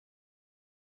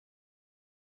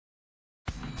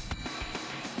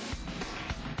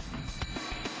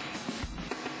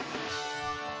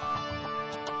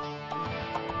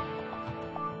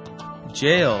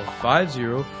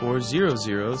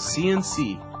JL50400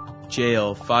 CNC,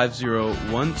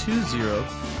 JL50120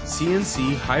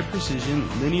 CNC High Precision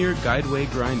Linear Guideway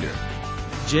Grinder,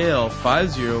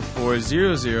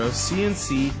 JL50400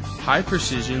 CNC High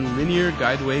Precision Linear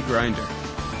Guideway Grinder.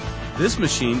 This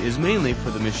machine is mainly for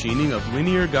the machining of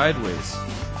linear guideways.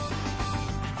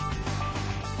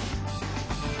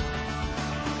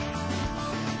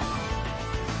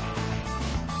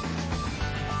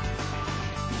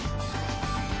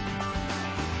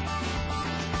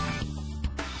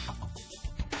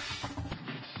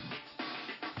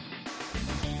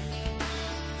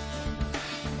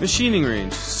 Machining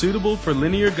range, suitable for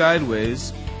linear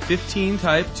guideways, 15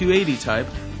 type to 80 type,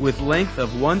 with length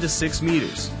of 1 to 6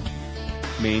 meters.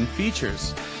 Main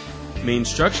features. Main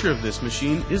structure of this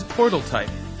machine is portal type,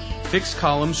 fixed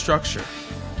column structure.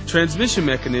 Transmission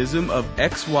mechanism of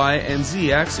X, Y, and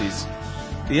Z axes.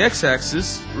 The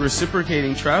X-axis,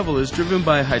 reciprocating travel, is driven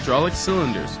by hydraulic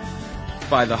cylinders.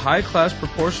 By the high-class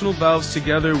proportional valves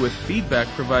together with feedback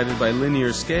provided by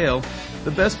linear scale,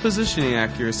 the best positioning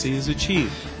accuracy is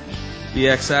achieved. The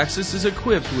X-axis is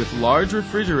equipped with large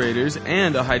refrigerators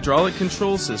and a hydraulic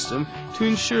control system to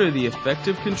ensure the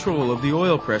effective control of the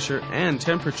oil pressure and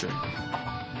temperature.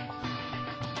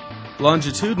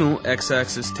 Longitudinal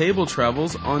X-axis table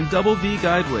travels on double V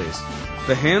guideways.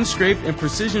 The hand-scraped and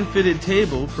precision-fitted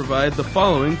table provide the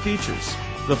following features.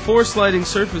 The 4 sliding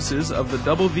surfaces of the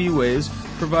double V ways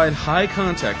provide high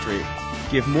contact rate,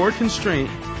 give more constraint,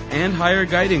 and higher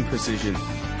guiding precision.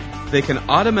 They can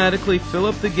automatically fill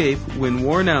up the gape when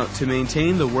worn out to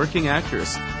maintain the working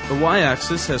accuracy. The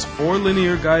Y-axis has 4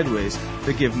 linear guideways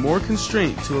that give more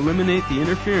constraint to eliminate the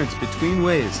interference between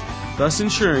ways, thus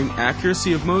ensuring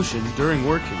accuracy of motion during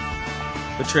working.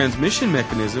 The transmission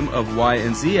mechanism of Y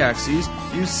and Z axes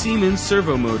use Siemens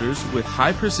servo motors with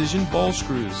high precision ball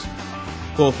screws.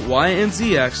 Both Y and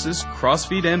Z axis,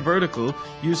 crossfeed and vertical,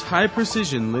 use high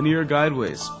precision linear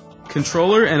guideways.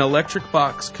 Controller and electric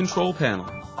box control panel.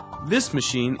 This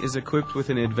machine is equipped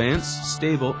with an advanced,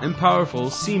 stable, and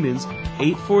powerful Siemens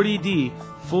 840D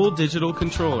full digital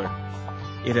controller.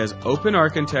 It has open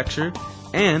architecture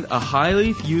and a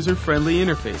highly user-friendly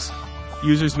interface.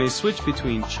 Users may switch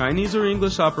between Chinese or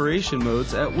English operation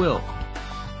modes at will.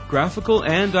 Graphical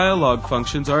and dialogue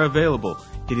functions are available.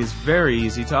 It is very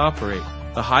easy to operate.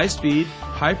 The high-speed,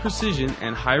 high-precision,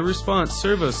 and high-response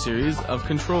servo series of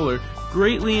controller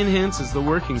greatly enhances the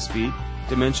working speed,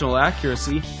 dimensional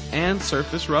accuracy, and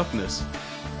surface roughness.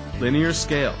 Linear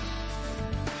scale.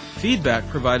 Feedback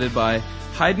provided by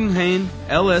Heidenhain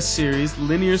LS series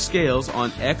linear scales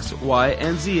on X, Y,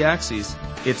 and Z axes.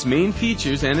 Its main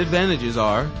features and advantages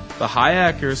are the high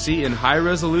accuracy and high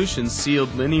resolution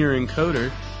sealed linear encoder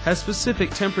has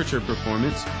specific temperature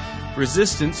performance,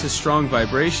 resistance to strong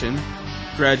vibration,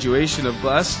 graduation of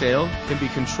glass scale can be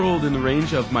controlled in the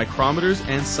range of micrometers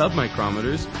and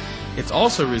submicrometers. It's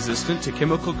also resistant to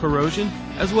chemical corrosion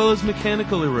as well as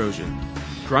mechanical erosion.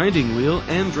 Grinding wheel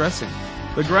and dressing.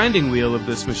 The grinding wheel of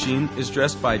this machine is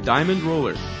dressed by diamond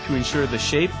roller to ensure the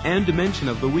shape and dimension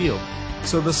of the wheel,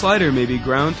 so the slider may be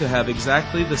ground to have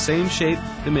exactly the same shape,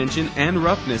 dimension, and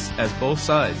roughness as both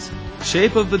sides.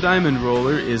 Shape of the diamond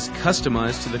roller is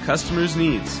customized to the customer's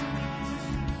needs.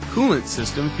 Coolant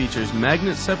system features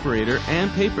magnet separator and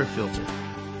paper filter.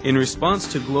 In response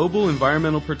to global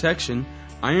environmental protection,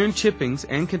 iron chippings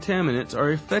and contaminants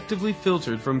are effectively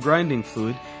filtered from grinding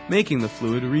fluid, making the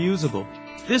fluid reusable.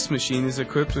 This machine is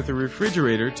equipped with a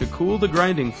refrigerator to cool the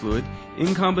grinding fluid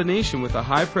in combination with a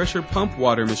high-pressure pump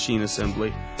water machine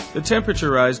assembly. The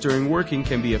temperature rise during working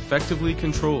can be effectively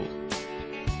controlled.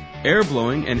 Air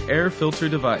blowing and air filter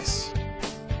device.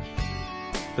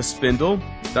 The spindle,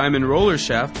 diamond roller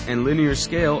shaft, and linear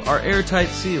scale are airtight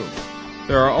sealed.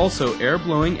 There are also air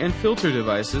blowing and filter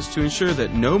devices to ensure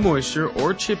that no moisture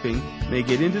or chipping may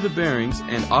get into the bearings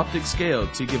and optic scale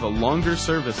to give a longer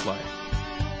service life.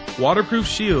 Waterproof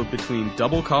shield between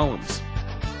double columns.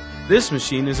 This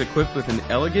machine is equipped with an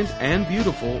elegant and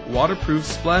beautiful waterproof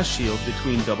splash shield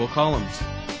between double columns.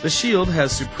 The shield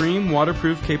has supreme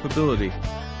waterproof capability.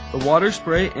 The water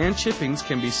spray and chippings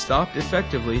can be stopped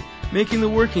effectively, making the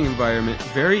working environment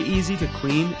very easy to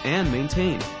clean and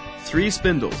maintain. 3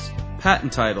 spindles.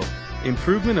 Patent title,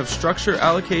 Improvement of Structure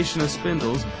Allocation of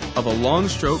Spindles of a Long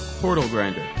Stroke Portal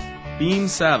Grinder. Beam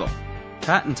saddle.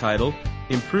 Patent title,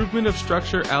 Improvement of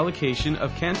Structure Allocation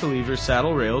of Cantilever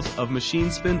Saddle Rails of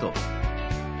Machine Spindle.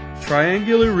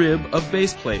 Triangular rib of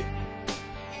base plate.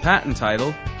 Patent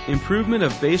title, Improvement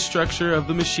of Base Structure of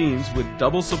the Machines with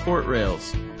Double Support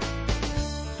Rails.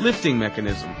 Lifting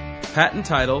mechanism. Patent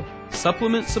title,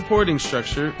 Supplement supporting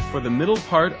structure for the middle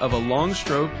part of a long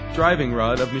stroke driving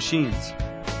rod of machines.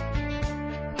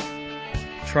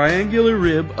 Triangular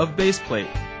rib of base plate.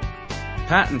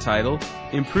 Patent title,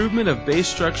 Improvement of base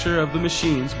structure of the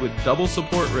machines with double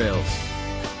support rails.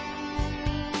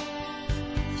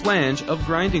 Flange of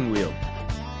grinding wheel.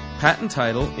 Patent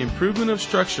title, Improvement of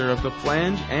structure of the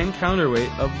flange and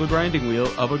counterweight of the grinding wheel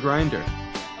of a grinder.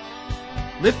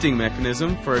 Lifting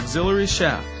mechanism for auxiliary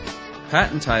shaft.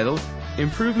 Patent title,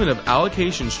 Improvement of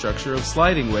allocation structure of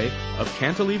sliding weight of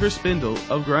cantilever spindle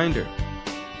of grinder.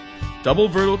 Double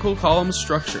vertical column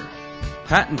structure.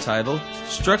 Patent title,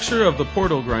 Structure of the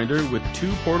portal grinder with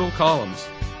 2 portal columns.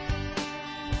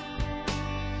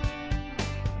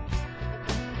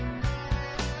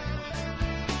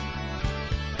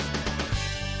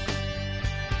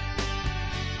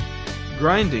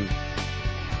 Grinding.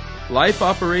 Life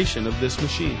operation of this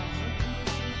machine.